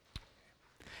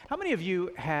How many of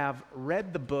you have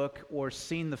read the book or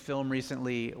seen the film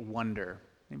recently, Wonder?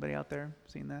 Anybody out there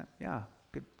seen that? Yeah,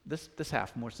 good. This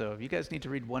half more so. You guys need to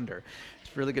read Wonder.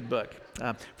 It's a really good book.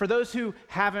 For those who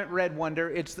haven't read Wonder,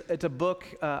 it's a book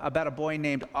about a boy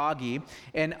named Augie.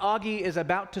 And Augie is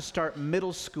about to start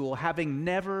middle school, having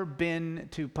never been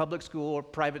to public school or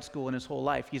private school in his whole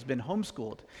life. He's been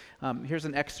homeschooled. Here's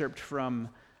an excerpt from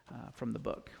the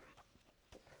book.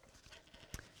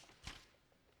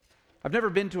 I've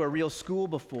never been to a real school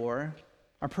before.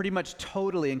 I'm pretty much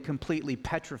totally and completely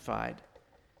petrified.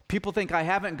 People think I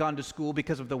haven't gone to school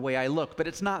because of the way I look, but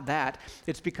it's not that.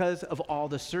 It's because of all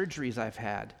the surgeries I've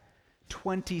had.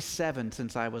 27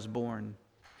 since I was born.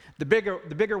 The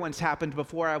bigger ones happened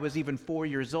before I was even 4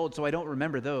 years old, so I don't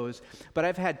remember those. But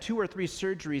I've had 2 or 3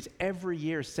 surgeries every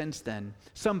year since then.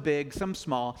 Some big, some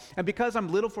small. And because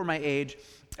I'm little for my age,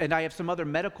 and I have some other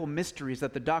medical mysteries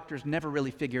that the doctors never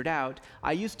really figured out,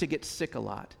 I used to get sick a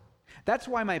lot. That's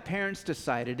why my parents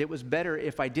decided it was better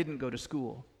if I didn't go to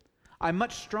school. I'm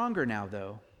much stronger now,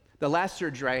 though. The last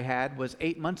surgery I had was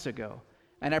 8 months ago,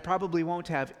 and I probably won't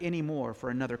have any more for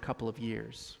another couple of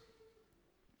years.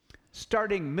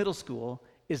 Starting middle school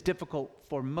is difficult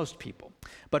for most people,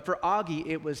 but for Augie,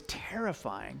 it was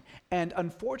terrifying. And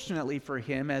unfortunately for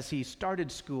him, as he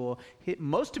started school,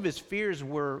 most of his fears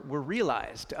were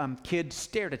realized. Kids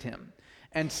stared at him.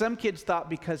 And some kids thought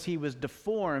because he was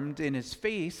deformed in his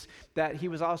face that he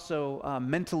was also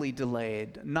mentally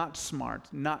delayed, not smart,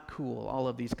 not cool, all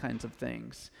of these kinds of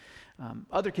things.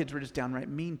 Other kids were just downright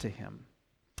mean to him.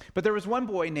 But there was one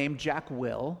boy named Jack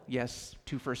Will, yes,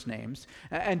 2 first names,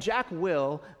 and Jack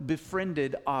Will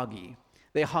befriended Augie.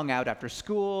 They hung out after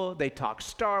school, they talked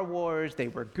Star Wars, they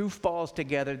were goofballs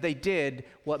together, they did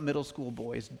what middle school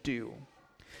boys do.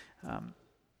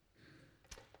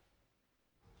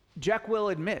 Jack Will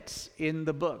admits in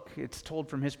the book, it's told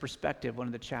from his perspective, one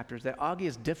of the chapters, that Augie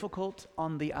is difficult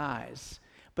on the eyes.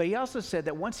 But he also said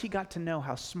that once he got to know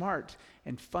how smart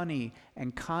and funny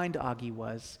and kind Augie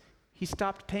was, he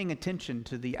stopped paying attention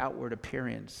to the outward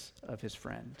appearance of his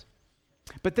friend.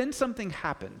 But then something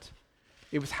happened.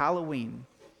 It was Halloween,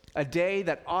 a day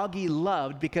that Augie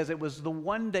loved because it was the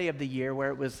one day of the year where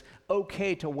it was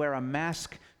okay to wear a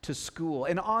mask to school.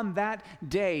 And on that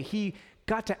day, he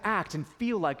got to act and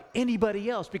feel like anybody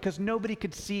else because nobody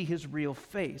could see his real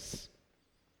face.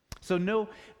 So no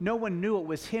one knew it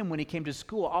was him when he came to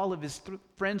school. All of his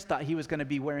friends thought he was going to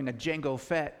be wearing a Jango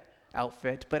Fett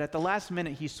outfit, but at the last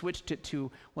minute he switched it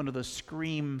to one of those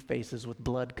scream faces with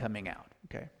blood coming out.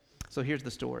 Okay, so here's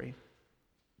the story.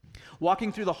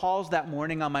 Walking through the halls that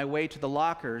morning on my way to the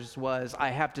lockers was,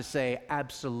 I have to say,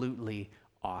 absolutely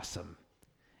awesome.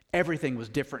 Everything was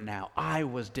different now. I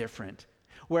was different.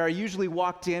 Where I usually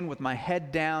walked in with my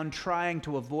head down, trying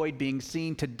to avoid being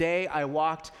seen, today I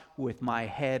walked with my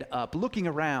head up, looking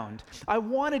around. I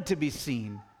wanted to be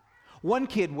seen. One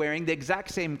kid wearing the exact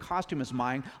same costume as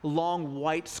mine, long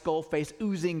white skull face,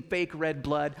 oozing fake red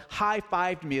blood,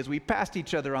 high-fived me as we passed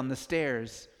each other on the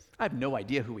stairs. I have no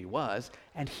idea who he was,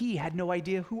 and he had no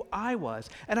idea who I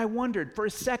was. And I wondered for a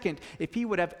second if he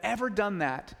would have ever done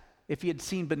that if he had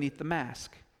seen beneath the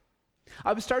mask.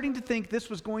 I was starting to think this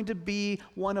was going to be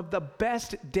one of the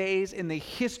best days in the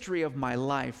history of my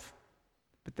life.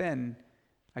 But then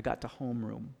I got to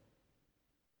homeroom.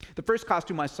 The first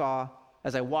costume I saw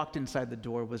as I walked inside the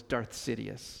door was Darth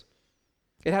Sidious.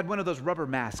 It had one of those rubber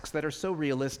masks that are so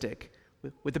realistic,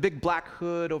 with a big black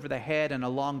hood over the head and a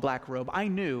long black robe. I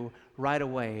knew right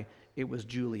away it was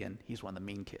Julian. He's one of the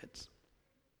mean kids.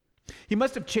 He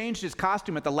must have changed his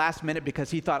costume at the last minute because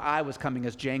he thought I was coming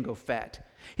as Jango Fett.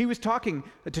 He was talking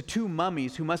to 2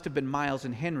 mummies who must have been Miles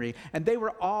and Henry, and they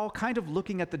were all kind of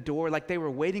looking at the door like they were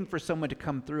waiting for someone to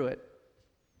come through it.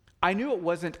 I knew it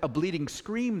wasn't a bleeding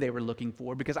scream they were looking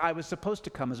for because I was supposed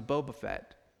to come as Boba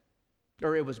Fett.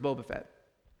 Or it was Boba Fett.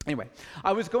 Anyway,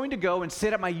 I was going to go and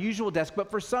sit at my usual desk,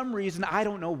 but for some reason, I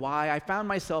don't know why, I found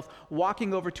myself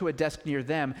walking over to a desk near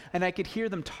them, and I could hear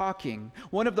them talking.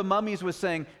 One of the mummies was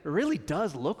saying, "It really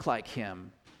does look like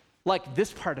him." "Like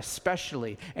this part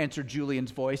especially," answered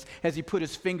Julian's voice as he put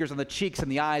his fingers on the cheeks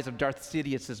and the eyes of Darth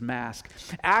Sidious's mask.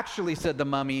 "Actually," said the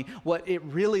mummy, "what it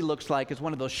really looks like is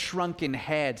one of those shrunken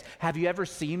heads. Have you ever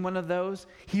seen one of those?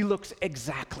 He looks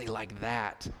exactly like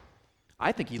that."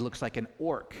 "I think he looks like an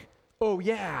orc." "Oh,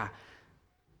 yeah."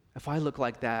 "If I look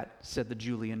like that," said the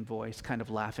Julian voice, kind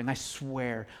of laughing, "I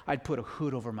swear I'd put a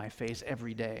hood over my face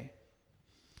every day."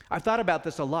 "I've thought about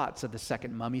this a lot," said the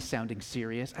second mummy, sounding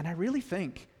serious, "and I really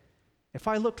think if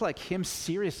I looked like him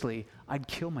seriously, I'd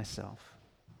kill myself."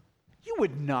 "You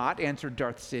would not," answered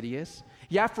Darth Sidious.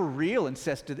 "Yeah, for real,"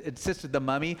 insisted the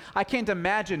mummy. "I can't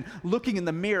imagine looking in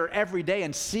the mirror every day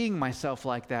and seeing myself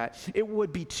like that. It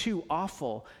would be too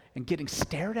awful. And getting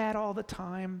stared at all the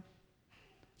time."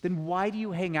 "Then why do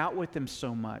you hang out with them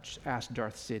so much?" asked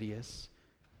Darth Sidious.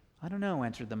 "I don't know,"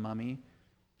 answered the mummy.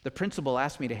 "The principal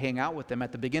asked me to hang out with them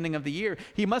at the beginning of the year.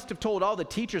 He must have told all the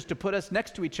teachers to put us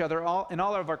next to each other in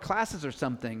all of our classes or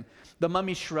something." The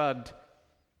mummy shrugged.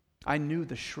 I knew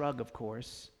the shrug, of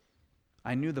course.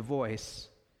 I knew the voice.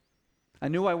 I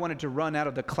knew I wanted to run out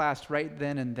of the class right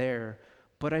then and there,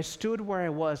 but I stood where I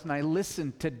was and I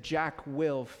listened to Jack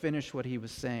Will finish what he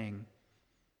was saying.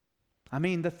 "I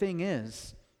mean, the thing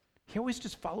is, he always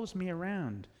just follows me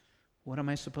around. What am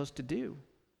I supposed to do?"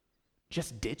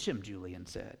 "Just ditch him," Julian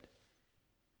said.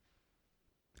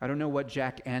 I don't know what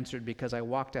Jack answered because I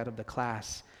walked out of the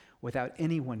class without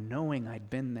anyone knowing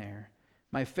I'd been there.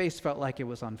 My face felt like it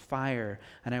was on fire,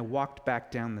 and I walked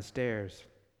back down the stairs.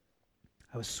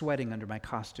 I was sweating under my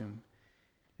costume,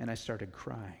 and I started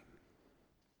crying.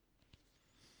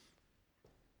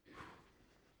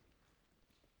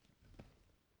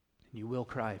 And you will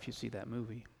cry if you see that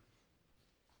movie.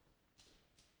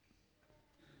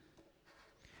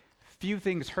 Few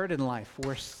things hurt in life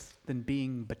worse than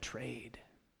being betrayed.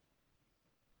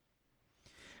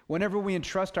 Whenever we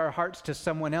entrust our hearts to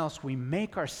someone else, we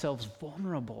make ourselves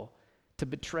vulnerable to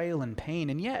betrayal and pain.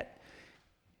 And yet,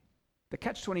 the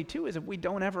catch-22 is if we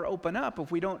don't ever open up,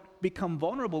 if we don't become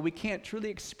vulnerable, we can't truly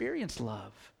experience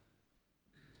love.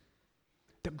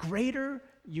 The greater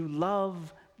you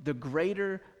love, the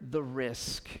greater the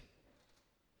risk.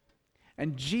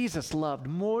 And Jesus loved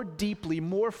more deeply,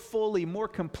 more fully, more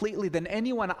completely than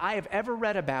anyone I have ever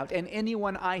read about and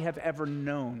anyone I have ever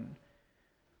known.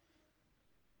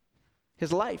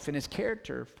 His life and his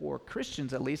character, for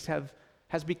Christians at least,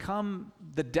 has become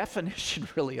the definition,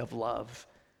 really, of love.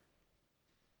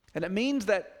 And it means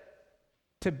that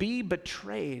to be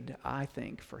betrayed, I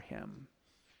think, for him,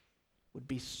 would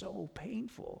be so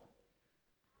painful.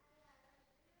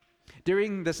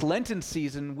 During this Lenten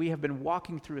season, we have been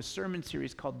walking through a sermon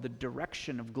series called The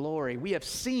Direction of Glory. We have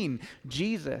seen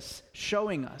Jesus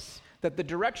showing us that the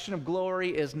direction of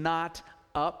glory is not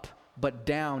up, but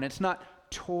down. It's not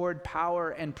toward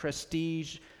power and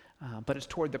prestige, but it's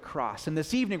toward the cross. And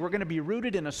this evening, we're going to be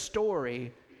rooted in a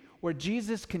story where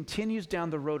Jesus continues down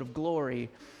the road of glory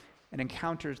and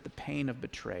encounters the pain of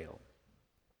betrayal.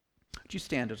 Would you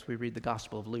stand as we read the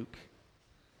Gospel of Luke?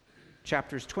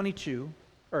 Chapter 22,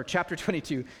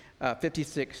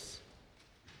 56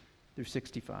 through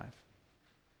 65.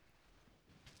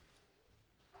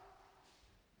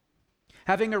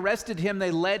 Having arrested him,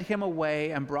 they led him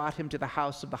away and brought him to the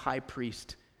house of the high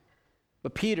priest.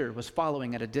 But Peter was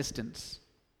following at a distance.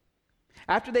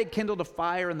 After they had kindled a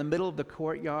fire in the middle of the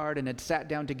courtyard and had sat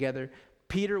down together,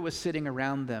 Peter was sitting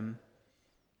around them.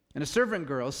 And a servant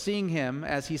girl, seeing him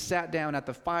as he sat down at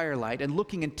the firelight and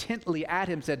looking intently at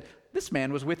him, said, "This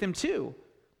man was with him too."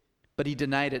 But he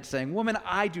denied it, saying, "Woman,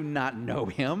 I do not know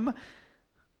him."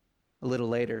 A little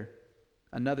later,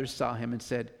 another saw him and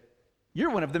said, "You're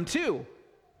one of them too."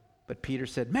 But Peter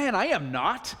said, "Man, I am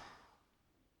not."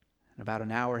 And about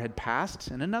an hour had passed,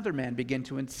 and another man began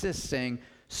to insist, saying,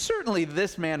 "Certainly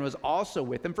this man was also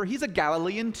with him, for he's a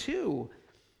Galilean too."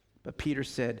 But Peter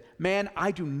said, "Man,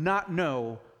 I do not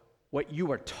know what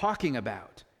you are talking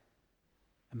about."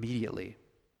 Immediately,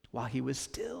 while he was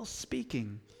still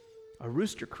speaking, a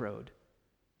rooster crowed,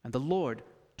 and the Lord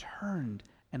turned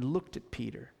and looked at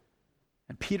Peter.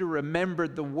 And Peter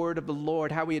remembered the word of the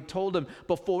Lord, how he had told him,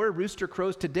 "Before a rooster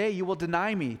crows today, you will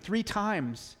deny me 3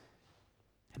 times."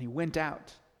 And he went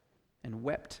out and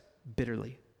wept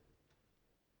bitterly.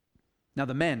 Now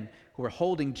the men who were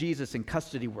holding Jesus in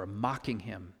custody were mocking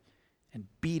him and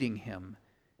beating him.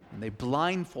 And they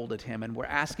blindfolded him and were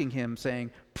asking him,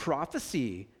 saying,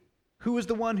 "Prophesy, who is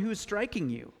the one who is striking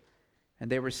you?"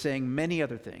 And they were saying many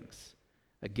other things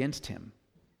against him,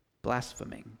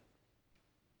 blaspheming.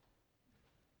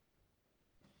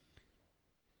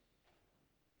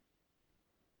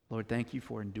 Lord, thank you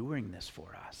for enduring this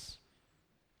for us.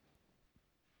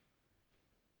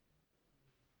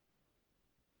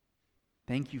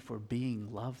 Thank you for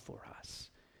being love for us.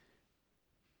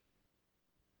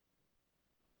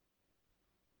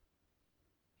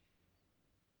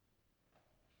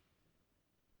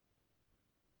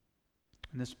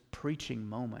 In this preaching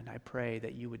moment, I pray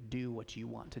that you would do what you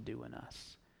want to do in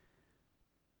us.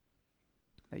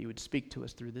 That you would speak to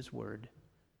us through this word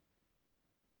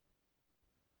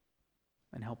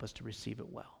and help us to receive it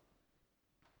well.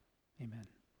 Amen.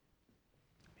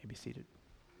 You may be seated.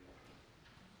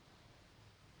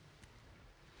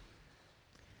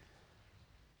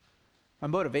 My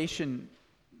motivation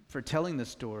for telling this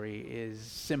story is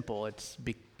simple. It's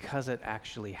because it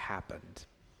actually happened.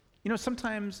 You know,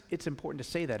 sometimes it's important to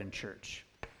say that in church.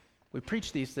 We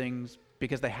preach these things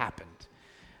because they happened.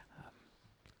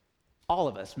 All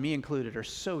of us, me included, are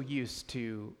so used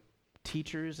to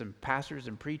teachers and pastors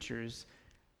and preachers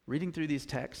reading through these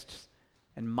texts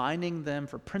and mining them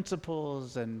for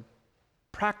principles and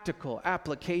practical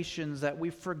applications that we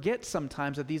forget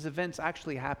sometimes that these events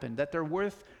actually happened, that they're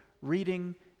worth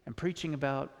reading and preaching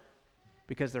about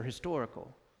because they're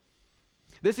historical.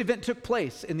 This event took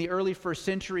place in the early first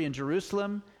century in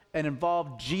Jerusalem and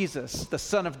involved Jesus, the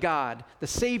Son of God, the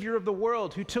Savior of the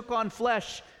world, who took on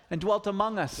flesh and dwelt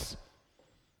among us.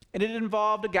 And it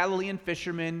involved a Galilean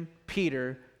fisherman,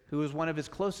 Peter, who was one of his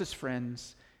closest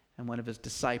friends and one of his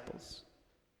disciples.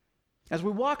 As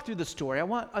we walk through the story, I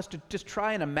want us to just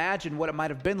try and imagine what it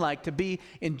might have been like to be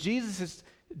in Jesus'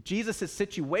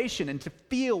 situation and to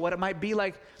feel what it might be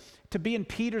like to be in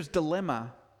Peter's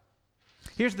dilemma.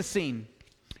 Here's the scene.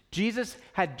 Jesus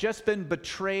had just been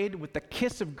betrayed with the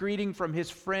kiss of greeting from his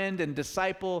friend and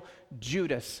disciple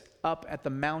Judas up at the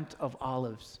Mount of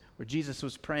Olives, where Jesus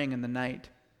was praying in the night.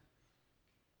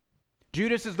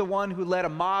 Judas is the one who led a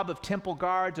mob of temple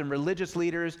guards and religious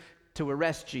leaders to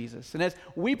arrest Jesus. And as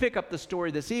we pick up the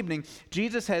story this evening,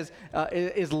 Jesus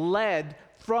is led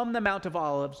from the Mount of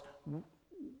Olives,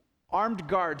 armed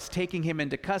guards taking him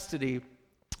into custody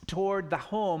toward the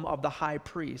home of the high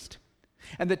priest.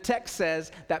 And the text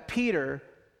says that Peter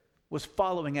was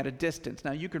following at a distance.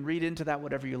 Now, you can read into that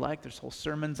whatever you like. There's whole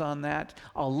sermons on that.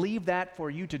 I'll leave that for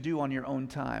you to do on your own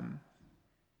time.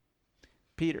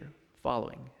 Peter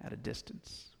following at a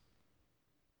distance.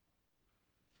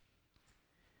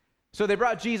 So they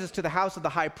brought Jesus to the house of the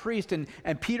high priest, and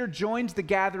Peter joins the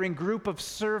gathering group of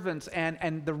servants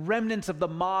and the remnants of the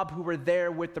mob who were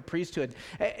there with the priesthood.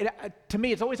 To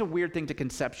me, it's always a weird thing to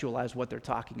conceptualize what they're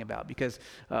talking about because,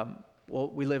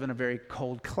 we live in a very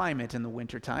cold climate in the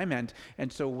wintertime,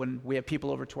 and so when we have people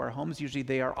over to our homes, usually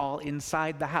they are all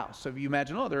inside the house. So if you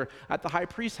imagine, they're at the high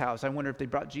priest's house. I wonder if they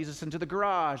brought Jesus into the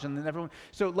garage, and then everyone.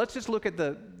 So let's just look at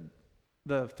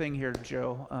the thing here,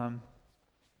 Joe.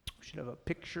 We should have a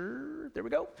picture. There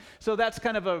we go. So that's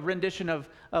kind of a rendition of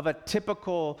a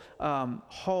typical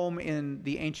home in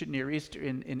the ancient Near East,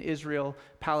 in Israel,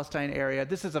 Palestine area.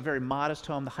 This is a very modest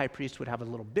home. The high priest would have a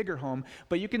little bigger home.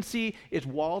 But you can see it's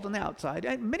walled on the outside.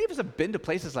 And many of us have been to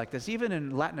places like this. Even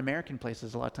in Latin American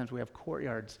places, a lot of times we have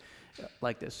courtyards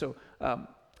like this. So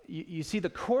you see the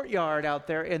courtyard out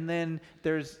there, and then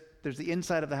there's the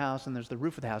inside of the house, and there's the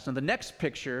roof of the house. And the next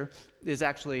picture is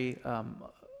actually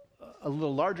a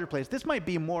little larger place. This might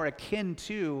be more akin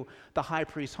to the high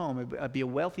priest's home. It'd be a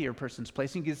wealthier person's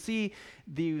place. And you can see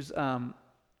those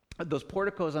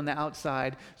porticos on the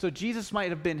outside. So Jesus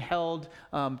might have been held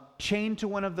chained to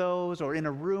one of those or in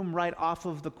a room right off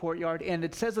of the courtyard. And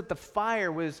it says that the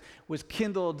fire was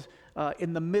kindled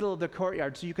in the middle of the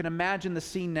courtyard. So you can imagine the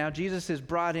scene now. Jesus is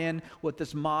brought in with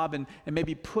this mob and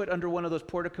maybe put under one of those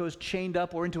porticos, chained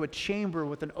up, or into a chamber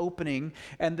with an opening.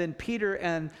 And then Peter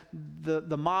and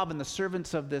the mob and the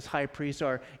servants of this high priest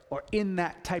are in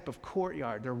that type of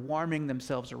courtyard. They're warming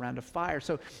themselves around a fire.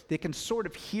 So they can sort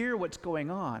of hear what's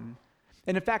going on.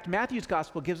 And in fact, Matthew's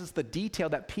gospel gives us the detail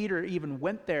that Peter even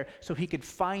went there so he could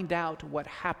find out what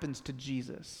happens to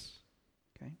Jesus.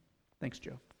 Okay? Thanks,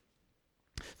 Joe.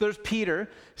 There's Peter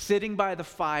sitting by the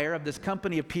fire of this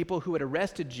company of people who had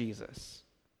arrested Jesus.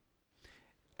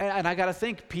 And I got to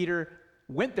think Peter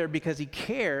went there because he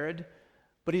cared,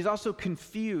 but he's also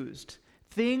confused.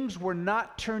 Things were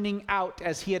not turning out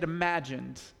as he had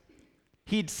imagined.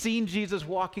 He'd seen Jesus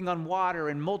walking on water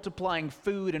and multiplying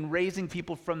food and raising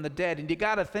people from the dead. And you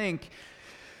got to think,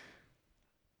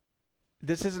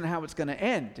 this isn't how it's going to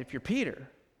end if you're Peter.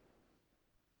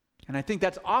 And I think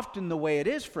that's often the way it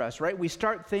is for us, right? We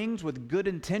start things with good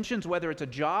intentions, whether it's a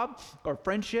job or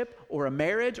friendship or a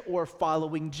marriage or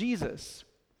following Jesus.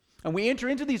 And we enter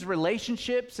into these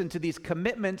relationships, into these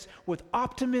commitments with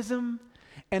optimism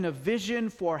and a vision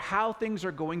for how things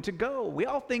are going to go. We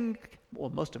all think, well,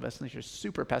 most of us, unless you're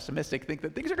super pessimistic, think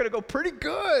that things are going to go pretty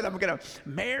good. I'm going to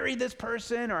marry this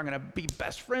person, or I'm going to be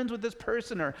best friends with this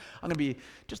person, or I'm going to be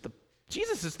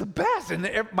Jesus is the best, and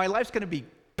my life's going to be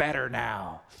better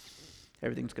now.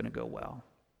 Everything's going to go well.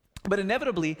 But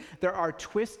inevitably, there are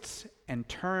twists and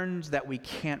turns that we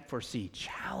can't foresee.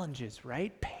 Challenges,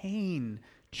 right? Pain,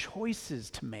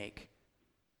 choices to make.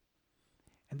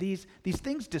 And these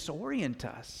things disorient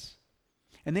us.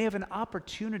 And they have an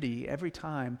opportunity every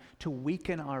time to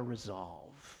weaken our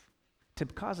resolve, to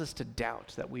cause us to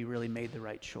doubt that we really made the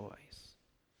right choice.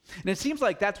 And it seems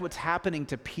like that's what's happening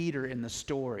to Peter in the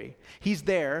story. He's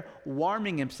there,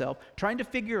 warming himself, trying to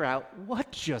figure out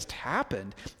what just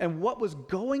happened and what was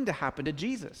going to happen to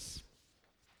Jesus.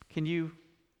 Can you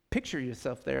picture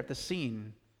yourself there at the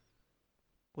scene?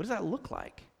 What does that look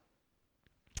like?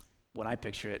 When I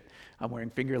picture it, I'm wearing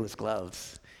fingerless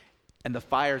gloves, and the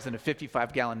fire's in a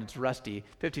 55-gallon, it's rusty,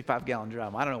 55-gallon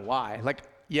drum. I don't know why. Like,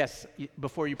 yes,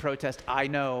 before you protest, I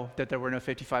know that there were no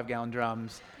 55-gallon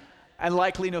drums, and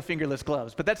likely no fingerless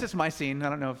gloves. But that's just my scene. I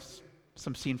don't know if it's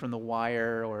some scene from The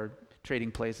Wire or Trading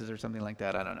Places or something like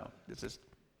that. I don't know. It's just...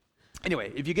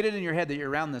 Anyway, if you get it in your head that you're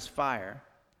around this fire,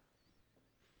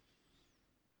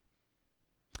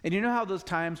 and you know how those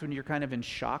times when you're kind of in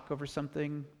shock over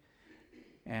something,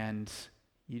 and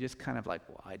you just kind of like,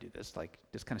 well, I do this, like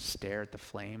just kind of stare at the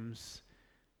flames.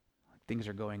 Things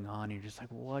are going on, and you're just like,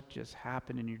 what just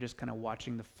happened? And you're just kind of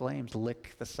watching the flames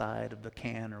lick the side of the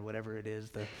can or whatever it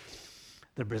is,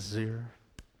 the brazier.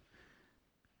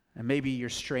 And maybe you're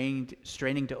straining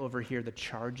to overhear the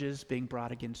charges being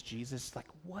brought against Jesus. Like,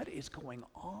 what is going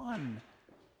on?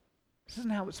 This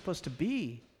isn't how it's supposed to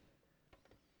be.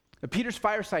 Peter's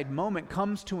fireside moment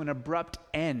comes to an abrupt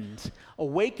end.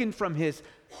 Awakened from his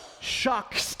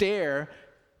shock stare,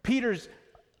 Peter's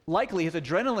likely his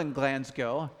adrenaline glands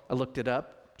go. I looked it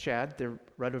up, Chad. They're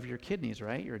right over your kidneys,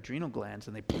 right? Your adrenal glands,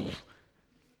 and they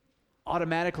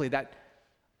automatically, that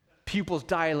pupils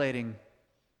dilating,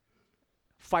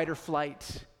 fight or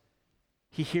flight.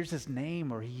 He hears his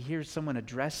name, or he hears someone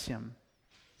address him.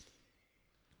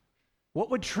 What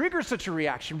would trigger such a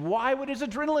reaction? Why would his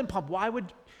adrenaline pump? Why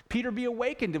would Peter be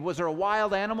awakened? Was there a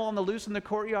wild animal on the loose in the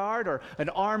courtyard, or an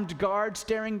armed guard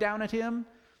staring down at him?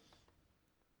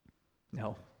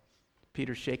 No.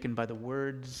 Peter's shaken by the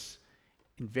words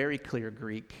in very clear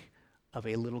Greek of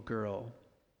a little girl,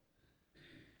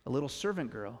 a little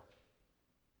servant girl.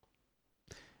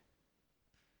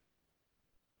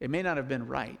 It may not have been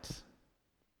right,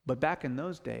 but back in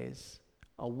those days,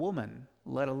 a woman,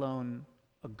 let alone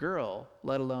a girl,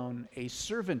 let alone a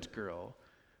servant girl,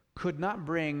 could not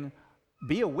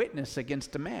be a witness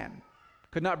against a man,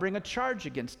 could not bring a charge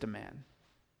against a man.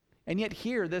 And yet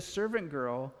here, this servant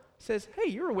girl says, hey,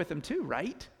 you were with him too,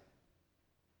 right?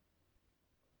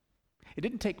 It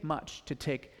didn't take much to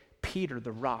take Peter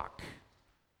the rock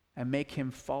and make him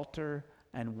falter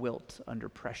and wilt under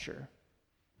pressure.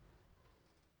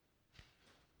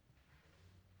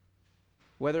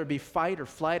 Whether it be fight or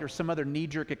flight or some other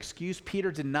knee-jerk excuse,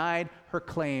 Peter denied her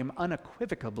claim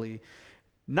unequivocally,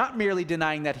 not merely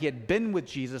denying that he had been with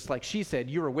Jesus, like she said,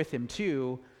 you were with him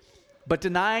too, but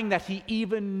denying that he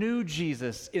even knew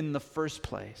Jesus in the first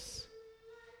place.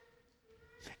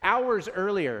 Hours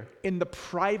earlier, in the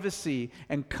privacy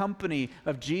and company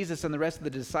of Jesus and the rest of the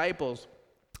disciples,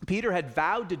 Peter had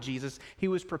vowed to Jesus he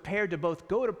was prepared to both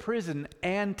go to prison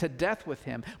and to death with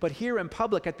him. But here in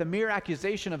public, at the mere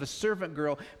accusation of a servant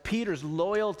girl, Peter's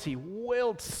loyalty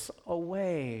wilts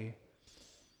away.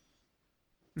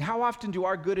 How often do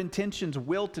our good intentions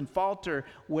wilt and falter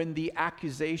when the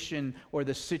accusation or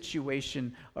the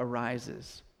situation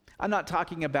arises? I'm not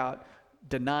talking about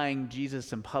denying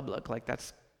Jesus in public, like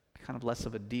that's kind of less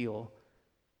of a deal.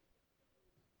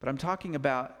 But I'm talking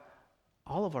about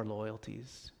all of our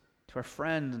loyalties to our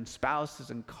friends and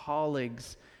spouses and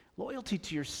colleagues, loyalty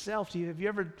to yourself. Have you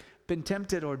ever been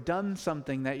tempted or done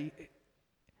something that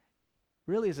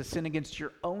really is a sin against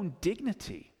your own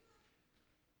dignity?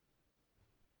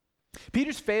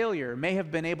 Peter's failure may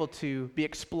have been able to be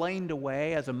explained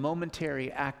away as a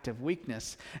momentary act of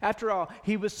weakness. After all,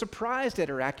 he was surprised at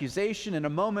her accusation in a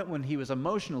moment when he was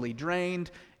emotionally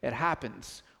drained. It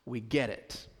happens. We get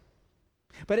it.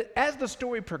 But as the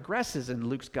story progresses in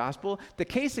Luke's gospel, the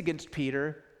case against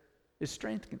Peter is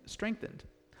strengthened.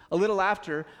 A little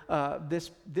after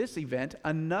this event,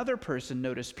 another person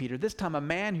noticed Peter, this time a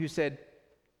man who said,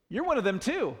 "You're one of them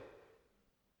too."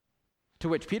 To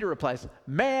which Peter replies,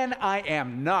 "Man, I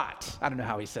am not." I don't know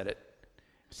how he said it.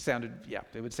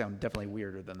 It would sound definitely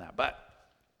weirder than that. But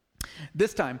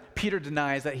this time, Peter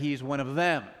denies that he's one of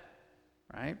them.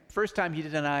 Right? First time he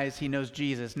denies he knows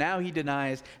Jesus. Now he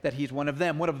denies that he's one of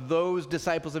them, one of those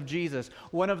disciples of Jesus,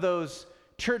 one of those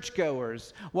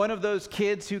churchgoers, one of those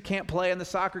kids who can't play in the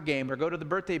soccer game or go to the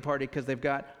birthday party because they've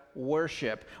got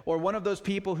worship, or one of those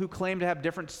people who claim to have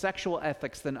different sexual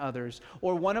ethics than others,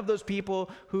 or one of those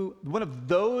people who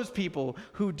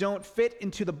don't fit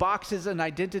into the boxes and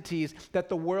identities that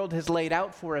the world has laid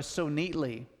out for us so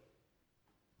neatly.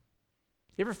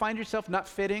 You ever find yourself not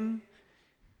fitting?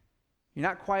 You're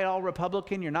not quite all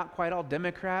Republican, you're not quite all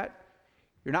Democrat,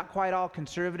 you're not quite all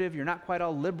conservative, you're not quite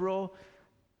all liberal.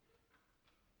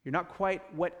 You're not quite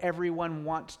what everyone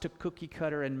wants to cookie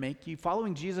cutter and make you.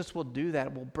 Following Jesus will do that.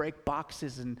 It will break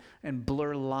boxes and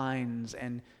blur lines,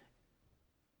 and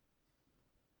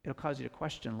it'll cause you to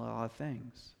question a lot of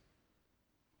things.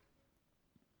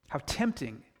 How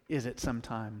tempting is it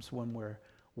sometimes when we're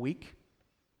weak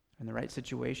in the right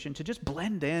situation to just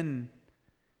blend in?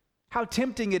 How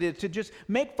tempting it is to just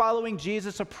make following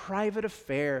Jesus a private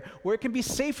affair where it can be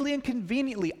safely and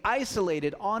conveniently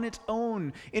isolated on its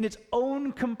own, in its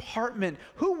own compartment.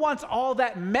 Who wants all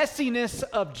that messiness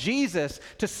of Jesus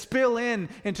to spill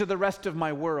into the rest of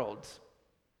my world?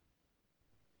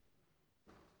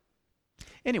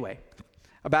 Anyway,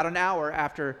 about an hour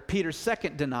after Peter's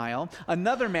second denial,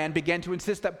 another man began to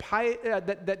insist that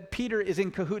Peter is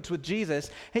in cahoots with Jesus.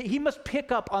 He must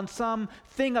pick up on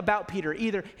something about Peter,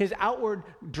 either his outward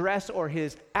dress or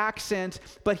his accent,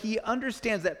 but he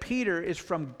understands that Peter is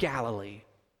from Galilee.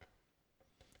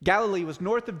 Galilee was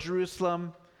north of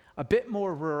Jerusalem, a bit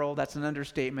more rural, that's an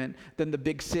understatement, than the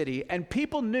big city, and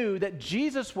people knew that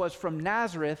Jesus was from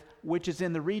Nazareth, which is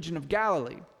in the region of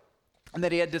Galilee. And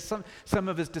that he had some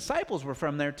of his disciples were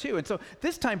from there too. And so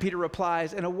this time Peter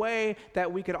replies in a way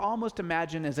that we could almost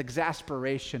imagine as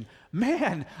exasperation.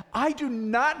 Man, I do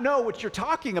not know what you're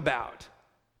talking about.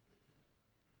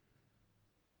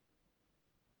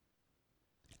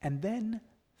 And then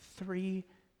 3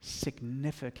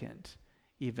 significant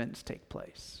events take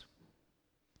place.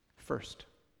 First,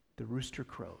 the rooster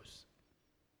crows.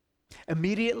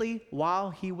 Immediately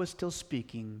while he was still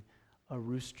speaking, a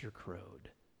rooster crowed.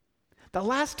 The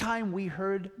last time we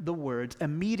heard the words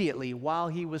immediately while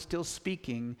he was still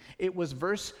speaking, it was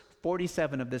verse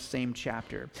 47 of this same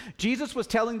chapter. Jesus was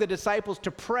telling the disciples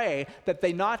to pray that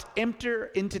they not enter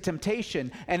into temptation.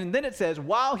 And then it says,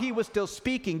 while he was still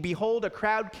speaking, behold, a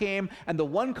crowd came, and the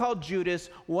one called Judas,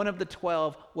 one of the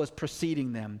 12, was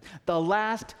preceding them. The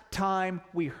last time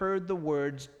we heard the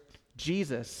words,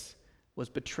 Jesus was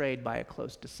betrayed by a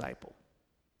close disciple.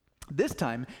 This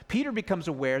time, Peter becomes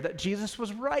aware that Jesus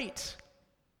was right.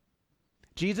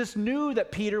 Jesus knew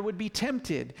that Peter would be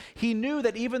tempted. He knew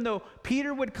that even though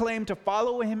Peter would claim to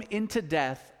follow him unto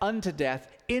death,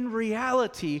 in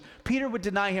reality, Peter would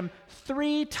deny him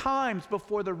 3 times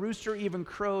before the rooster even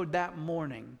crowed that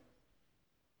morning.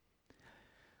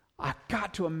 I've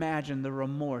got to imagine the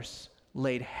remorse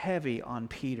laid heavy on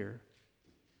Peter.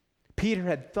 Peter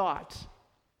had thought,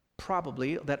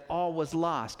 probably, that all was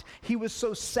lost. He was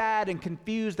so sad and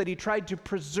confused that he tried to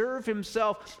preserve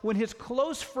himself when his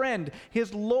close friend,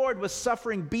 his Lord, was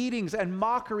suffering beatings and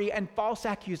mockery and false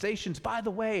accusations. By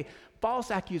the way, false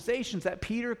accusations that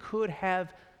Peter could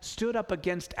have stood up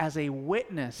against as a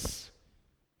witness.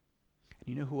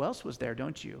 And you know who else was there,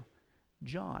 don't you?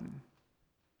 John.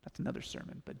 That's another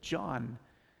sermon. But John,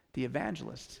 the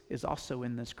evangelist, is also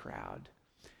in this crowd.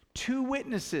 2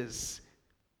 witnesses,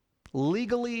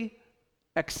 legally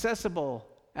accessible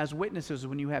as witnesses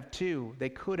when you have 2. They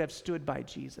could have stood by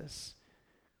Jesus.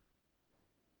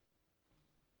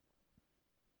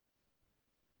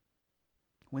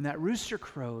 When that rooster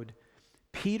crowed,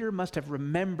 Peter must have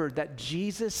remembered that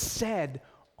Jesus said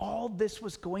all this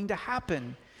was going to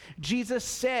happen. Jesus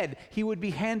said he would be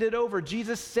handed over.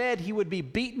 Jesus said he would be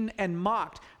beaten and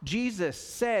mocked. Jesus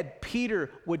said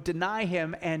Peter would deny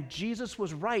him, and Jesus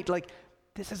was right.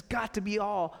 This has got to be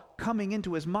all coming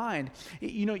into his mind.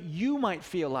 You know, you might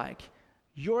feel like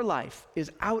your life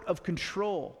is out of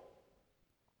control.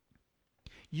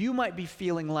 You might be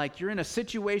feeling like you're in a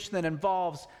situation that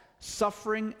involves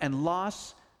suffering and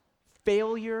loss,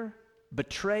 failure,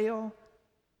 betrayal.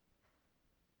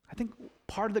 I think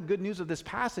part of the good news of this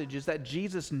passage is that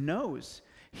Jesus knows.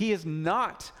 He has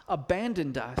not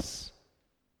abandoned us.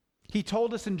 He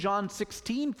told us in John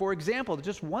 16, for example,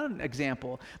 just one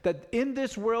example, that in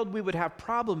this world we would have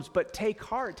problems, but take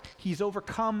heart, he's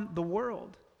overcome the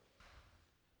world.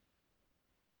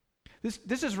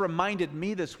 This has reminded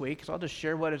me this week, so I'll just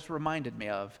share what it's reminded me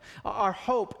of. Our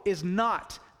hope is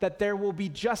not that there will be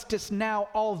justice now,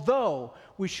 although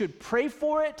we should pray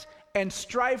for it and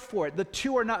strive for it. The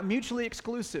 2 are not mutually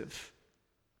exclusive.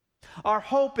 Our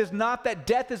hope is not that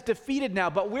death is defeated now,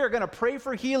 but we're going to pray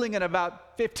for healing in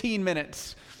about 15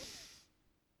 minutes.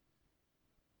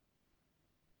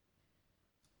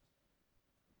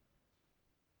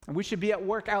 And we should be at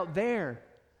work out there,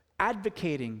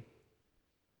 advocating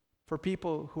for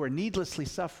people who are needlessly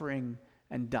suffering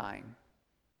and dying.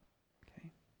 Okay?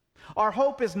 Our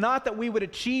hope is not that we would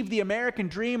achieve the American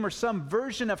dream or some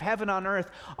version of heaven on earth.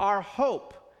 Our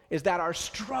hope is that our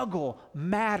struggle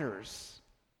matters.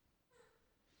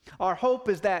 Our hope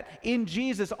is that in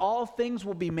Jesus, all things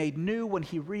will be made new when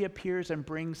he reappears and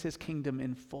brings his kingdom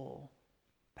in full.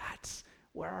 That's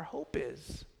where our hope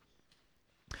is.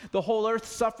 The whole earth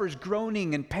suffers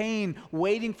groaning and pain,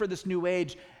 waiting for this new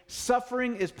age.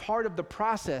 Suffering is part of the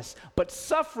process, but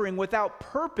suffering without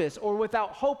purpose or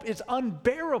without hope is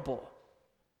unbearable.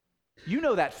 You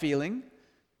know that feeling.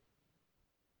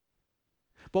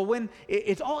 But when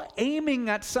it's all aiming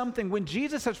at something, when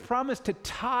Jesus has promised to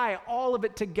tie all of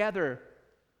it together,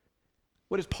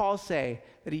 what does Paul say?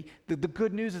 That the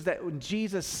good news is that when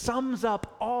Jesus sums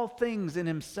up all things in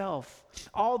himself,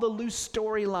 all the loose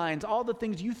storylines, all the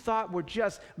things you thought were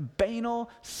just banal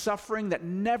suffering that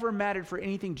never mattered for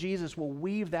anything, Jesus will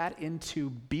weave that into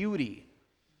beauty.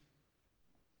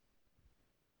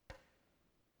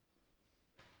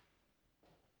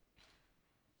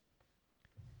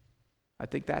 I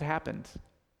think that happened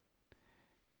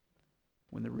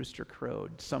when the rooster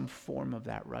crowed, some form of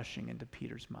that rushing into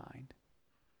Peter's mind.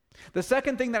 The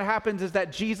second thing that happens is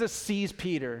that Jesus sees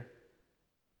Peter.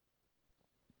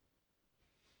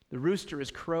 The rooster is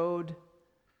crowed,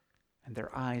 and their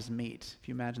eyes meet. If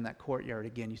you imagine that courtyard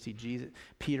again, you see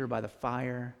Peter by the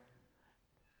fire,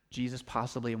 Jesus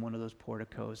possibly in one of those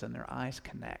porticos, and their eyes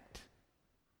connect.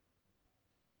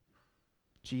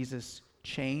 Jesus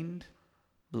chained,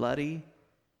 bloody,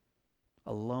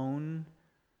 alone.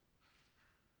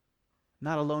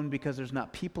 Not alone because there's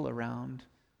not people around,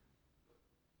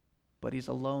 but he's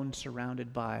alone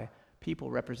surrounded by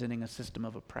people representing a system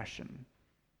of oppression.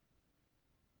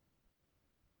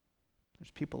 There's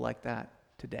people like that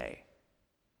today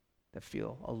that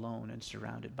feel alone and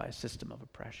surrounded by a system of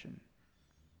oppression.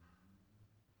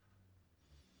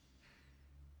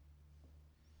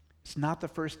 It's not the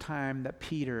first time that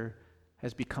Peter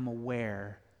has become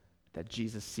aware that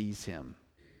Jesus sees him.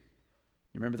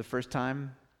 You remember the first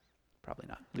time? Probably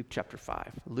not. Luke chapter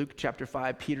 5. Luke chapter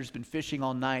 5, Peter's been fishing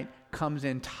all night, comes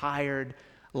in tired,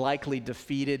 likely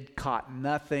defeated, caught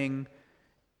nothing.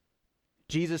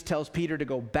 Jesus tells Peter to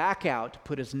go back out,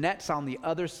 put his nets on the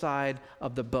other side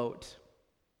of the boat.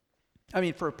 I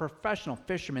mean, for a professional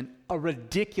fisherman, a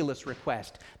ridiculous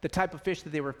request. The type of fish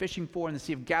that they were fishing for in the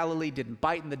Sea of Galilee didn't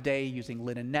bite in the day, using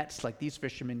linen nets like these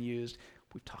fishermen used.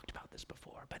 We've talked about this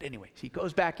before. But anyways, he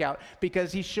goes back out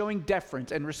because he's showing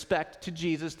deference and respect to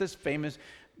Jesus, this famous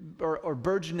or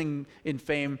burgeoning in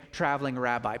fame traveling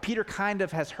rabbi. Peter kind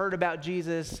of has heard about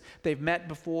Jesus. They've met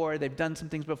before. They've done some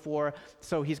things before.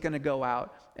 So he's going to go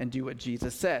out and do what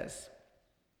Jesus says.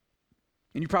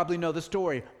 And you probably know the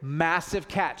story. Massive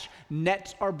catch.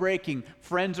 Nets are breaking.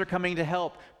 Friends are coming to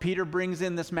help. Peter brings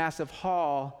in this massive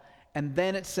haul. And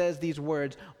then it says these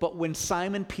words, "But when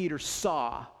Simon Peter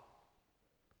saw,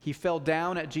 he fell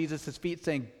down at Jesus' feet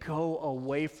saying, 'Go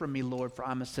away from me, Lord, for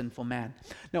I'm a sinful man.'"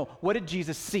 No, what did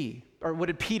Jesus see? Or what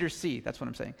did Peter see? That's what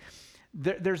I'm saying.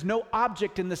 There's no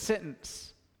object in the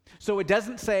sentence. So it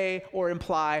doesn't say or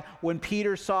imply when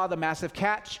Peter saw the massive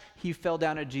catch, he fell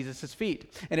down at Jesus'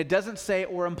 feet. And it doesn't say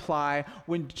or imply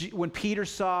when Peter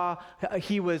saw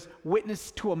he was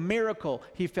witness to a miracle,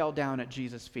 he fell down at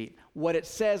Jesus' feet. What it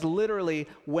says literally,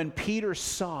 when Peter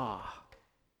saw,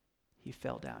 he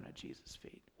fell down at Jesus'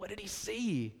 feet. What did he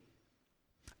see?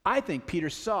 I think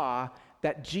Peter saw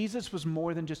that Jesus was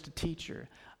more than just a teacher.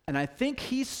 And I think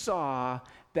he saw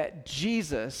that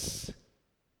Jesus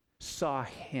saw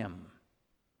him.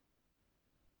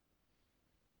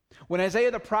 When Isaiah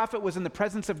the prophet was in the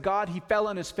presence of God, he fell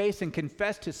on his face and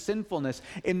confessed his sinfulness.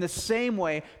 In the same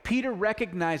way, Peter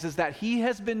recognizes that he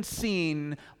has been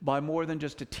seen by more than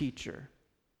just a teacher.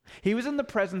 He was in the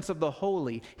presence of the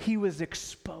holy. He was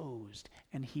exposed,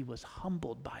 and he was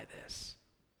humbled by this.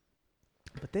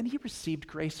 But then he received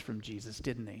grace from Jesus,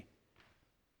 didn't he?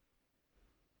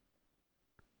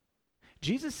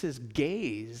 Jesus'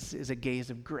 gaze is a gaze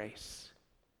of grace.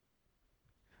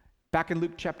 Back in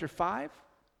Luke chapter 5,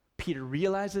 Peter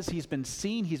realizes he's been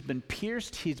seen, he's been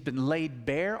pierced, he's been laid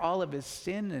bare, all of his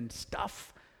sin and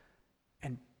stuff,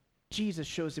 and Jesus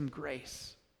shows him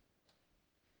grace.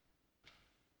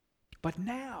 But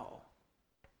now,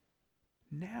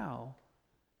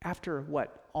 after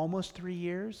what, almost 3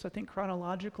 years, I think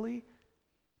chronologically,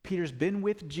 Peter's been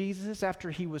with Jesus after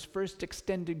he was first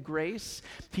extended grace.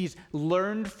 He's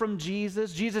learned from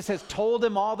Jesus. Jesus has told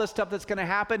him all the stuff that's going to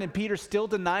happen, and Peter still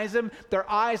denies him. Their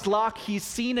eyes lock. He's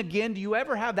seen again. Do you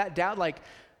ever have that doubt? Like,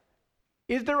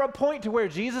 is there a point to where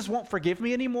Jesus won't forgive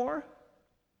me anymore?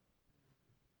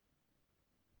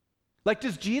 Like,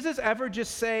 does Jesus ever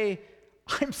just say,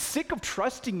 "I'm sick of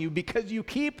trusting you because you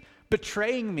keep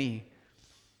betraying me"?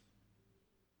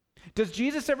 Does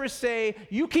Jesus ever say,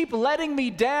 "You keep letting me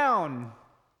down"?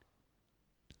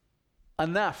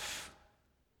 Enough.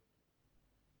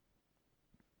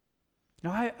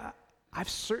 Now, I've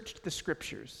searched the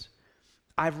scriptures.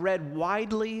 I've read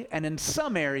widely and in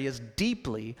some areas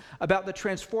deeply about the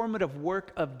transformative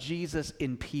work of Jesus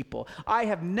in people. I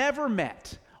have never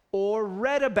met or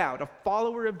read about a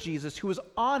follower of Jesus who was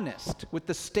honest with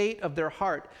the state of their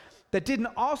heart that didn't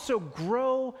also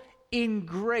grow in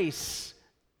grace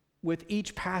with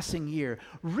each passing year,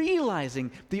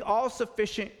 realizing the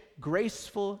all-sufficient,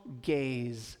 graceful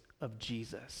gaze of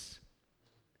Jesus.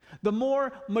 The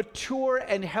more mature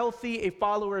and healthy a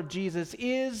follower of Jesus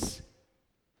is, this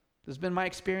has been my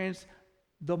experience,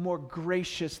 the more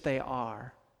gracious they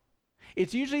are.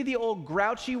 It's usually the old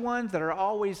grouchy ones that are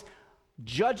always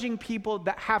judging people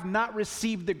that have not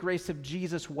received the grace of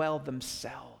Jesus well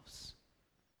themselves.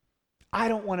 I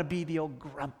don't want to be the old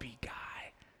grumpy guy.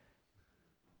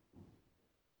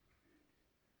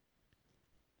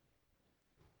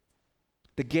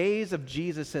 The gaze of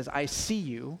Jesus says, I see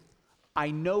you,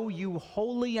 I know you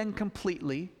wholly and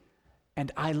completely,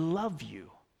 and I love you.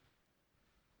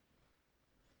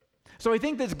 So I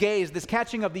think this gaze, this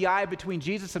catching of the eye between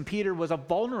Jesus and Peter was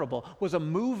a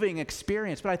moving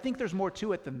experience, but I think there's more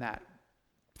to it than that.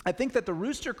 I think that the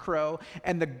rooster crow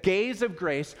and the gaze of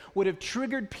grace would have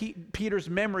triggered Peter's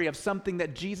memory of something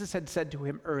that Jesus had said to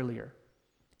him earlier.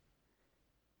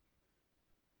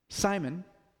 Simon,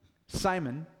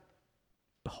 Simon,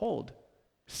 behold,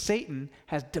 Satan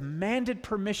has demanded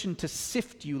permission to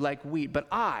sift you like wheat, but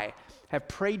I have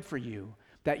prayed for you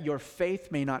that your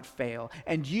faith may not fail.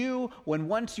 And you, when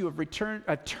once you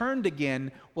have turned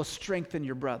again, will strengthen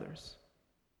your brothers.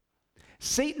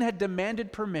 Satan had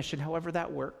demanded permission, however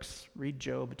that works. Read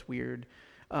Job, it's weird.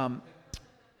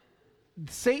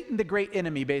 Satan, the great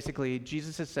enemy, basically,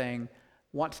 Jesus is saying,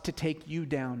 wants to take you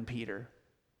down, Peter.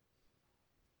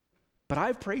 But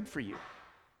I've prayed for you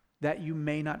that you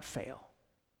may not fail.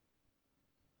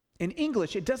 In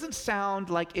English, it doesn't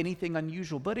sound like anything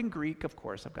unusual, but in Greek, of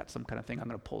course, I've got some kind of thing I'm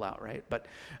going to pull out, right? But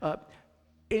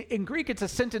in Greek, it's a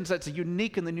sentence that's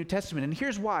unique in the New Testament, and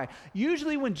here's why.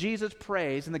 Usually when Jesus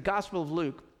prays in the Gospel of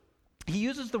Luke, he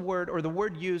uses the word, or the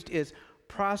word used is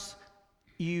pros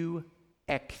eu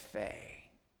ekthē,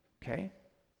 okay?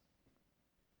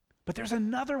 But there's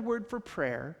another word for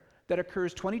prayer that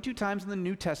occurs 22 times in the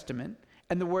New Testament,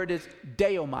 and the word is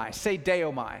deomai. Say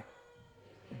deomai.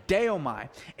 Deomai.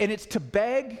 And it's to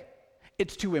beg,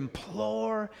 it's to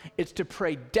implore, it's to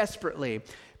pray desperately.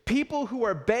 People who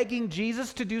are begging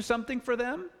Jesus to do something for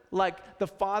them, like the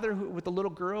father with the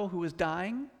little girl who is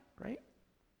dying, right?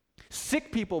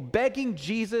 Sick people begging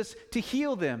Jesus to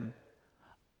heal them.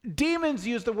 Demons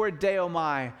use the word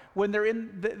deomai when they're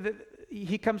in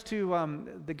he comes to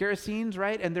the Gerasenes,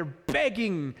 right? And they're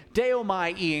begging,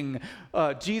 deomai-ing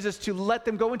Jesus to let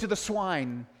them go into the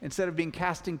swine instead of being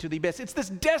casting to the abyss. It's this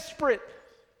desperate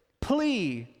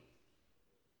plea.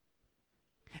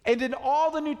 And in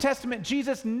all the New Testament,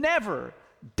 Jesus never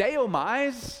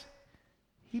deomais.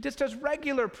 He just does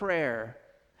regular prayer.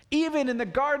 Even in the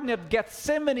Garden of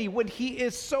Gethsemane, when he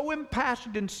is so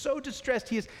impassioned and so distressed,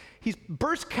 he's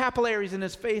burst capillaries in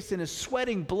his face and is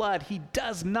sweating blood. He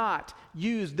does not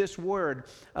use this word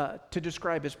to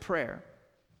describe his prayer.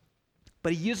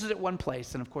 But he uses it one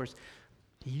place, and of course,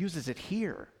 he uses it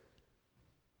here.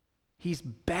 He's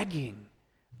begging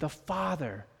the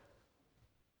Father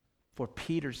for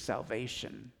Peter's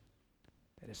salvation,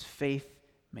 that his faith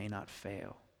may not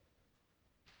fail.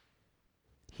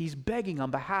 He's begging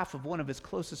on behalf of one of his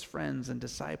closest friends and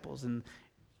disciples in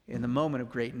the moment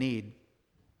of great need.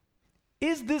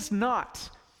 Is this not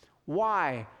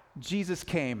why Jesus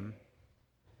came?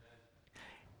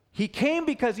 He came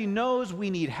because he knows we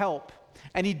need help,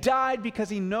 and he died because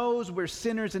he knows we're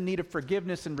sinners in need of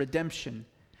forgiveness and redemption.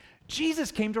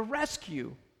 Jesus came to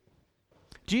rescue.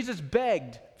 Jesus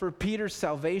begged for Peter's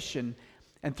salvation,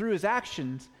 and through his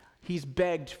actions, he's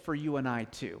begged for you and I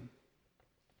too.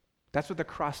 That's what the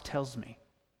cross tells me.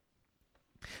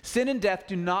 Sin and death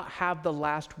do not have the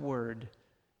last word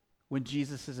when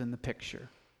Jesus is in the picture.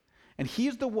 And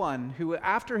he's the one who,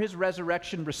 after his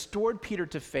resurrection, restored Peter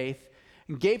to faith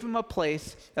and gave him a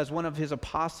place as one of his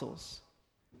apostles.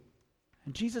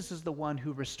 And Jesus is the one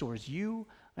who restores you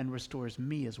and restores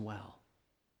me as well.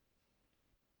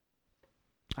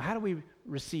 How do we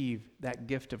receive that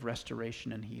gift of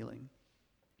restoration and healing?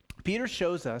 Peter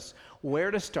shows us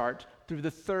where to start through the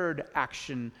third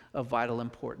action of vital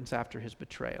importance after his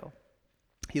betrayal.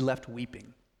 He left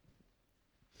weeping.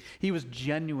 He was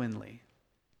genuinely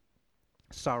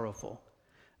sorrowful.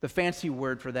 The fancy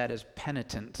word for that is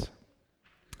penitent.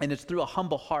 And it's through a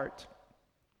humble heart,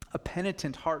 a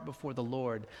penitent heart before the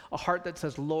Lord, a heart that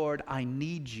says, Lord, I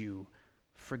need you,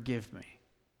 forgive me.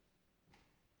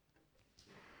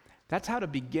 That's how to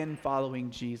begin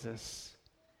following Jesus.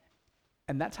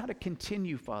 And that's how to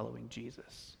continue following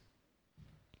Jesus.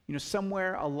 You know,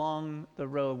 somewhere along the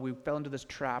road, we fell into this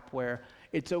trap where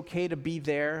it's okay to be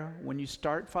there when you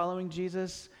start following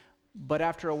Jesus, but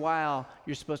after a while,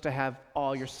 you're supposed to have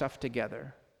all your stuff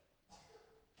together.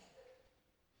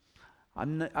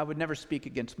 I would never speak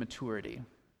against maturity.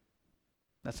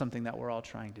 That's something that we're all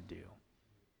trying to do.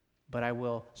 But I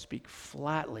will speak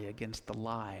flatly against the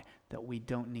lie that we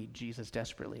don't need Jesus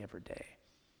desperately every day.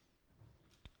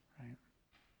 Right?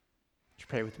 Would you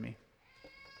pray with me?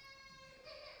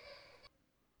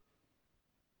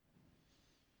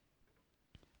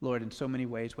 Lord, in so many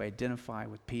ways we identify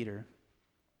with Peter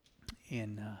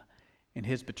in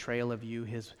his betrayal of you,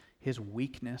 his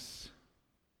weakness.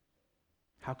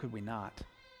 How could we not?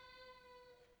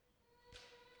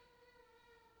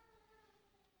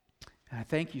 And I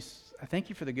thank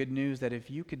you for the good news that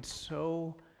if you could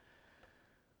so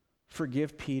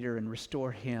forgive Peter and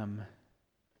restore him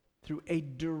through a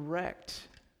direct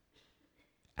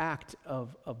act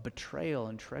of betrayal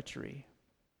and treachery,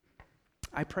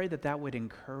 I pray that that would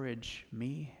encourage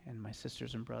me and my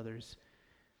sisters and brothers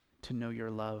to know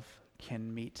your love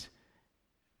can meet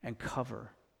and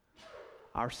cover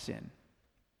our sin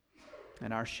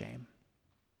and our shame.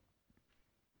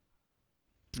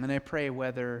 And I pray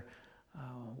whether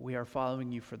we are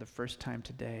following you for the first time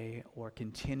today or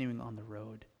continuing on the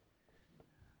road,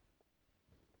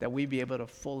 that we be able to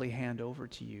fully hand over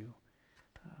to you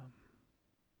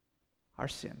our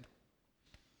sin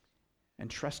and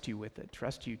trust you with it,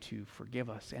 trust you to forgive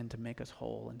us and to make us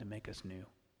whole and to make us new.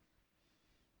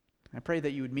 I pray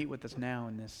that you would meet with us now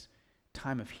in this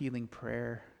time of healing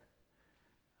prayer,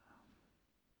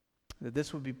 that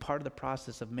this would be part of the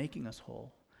process of making us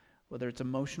whole, whether it's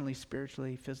emotionally,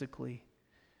 spiritually, physically.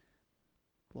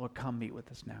 Lord, come meet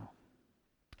with us now.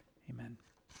 Amen.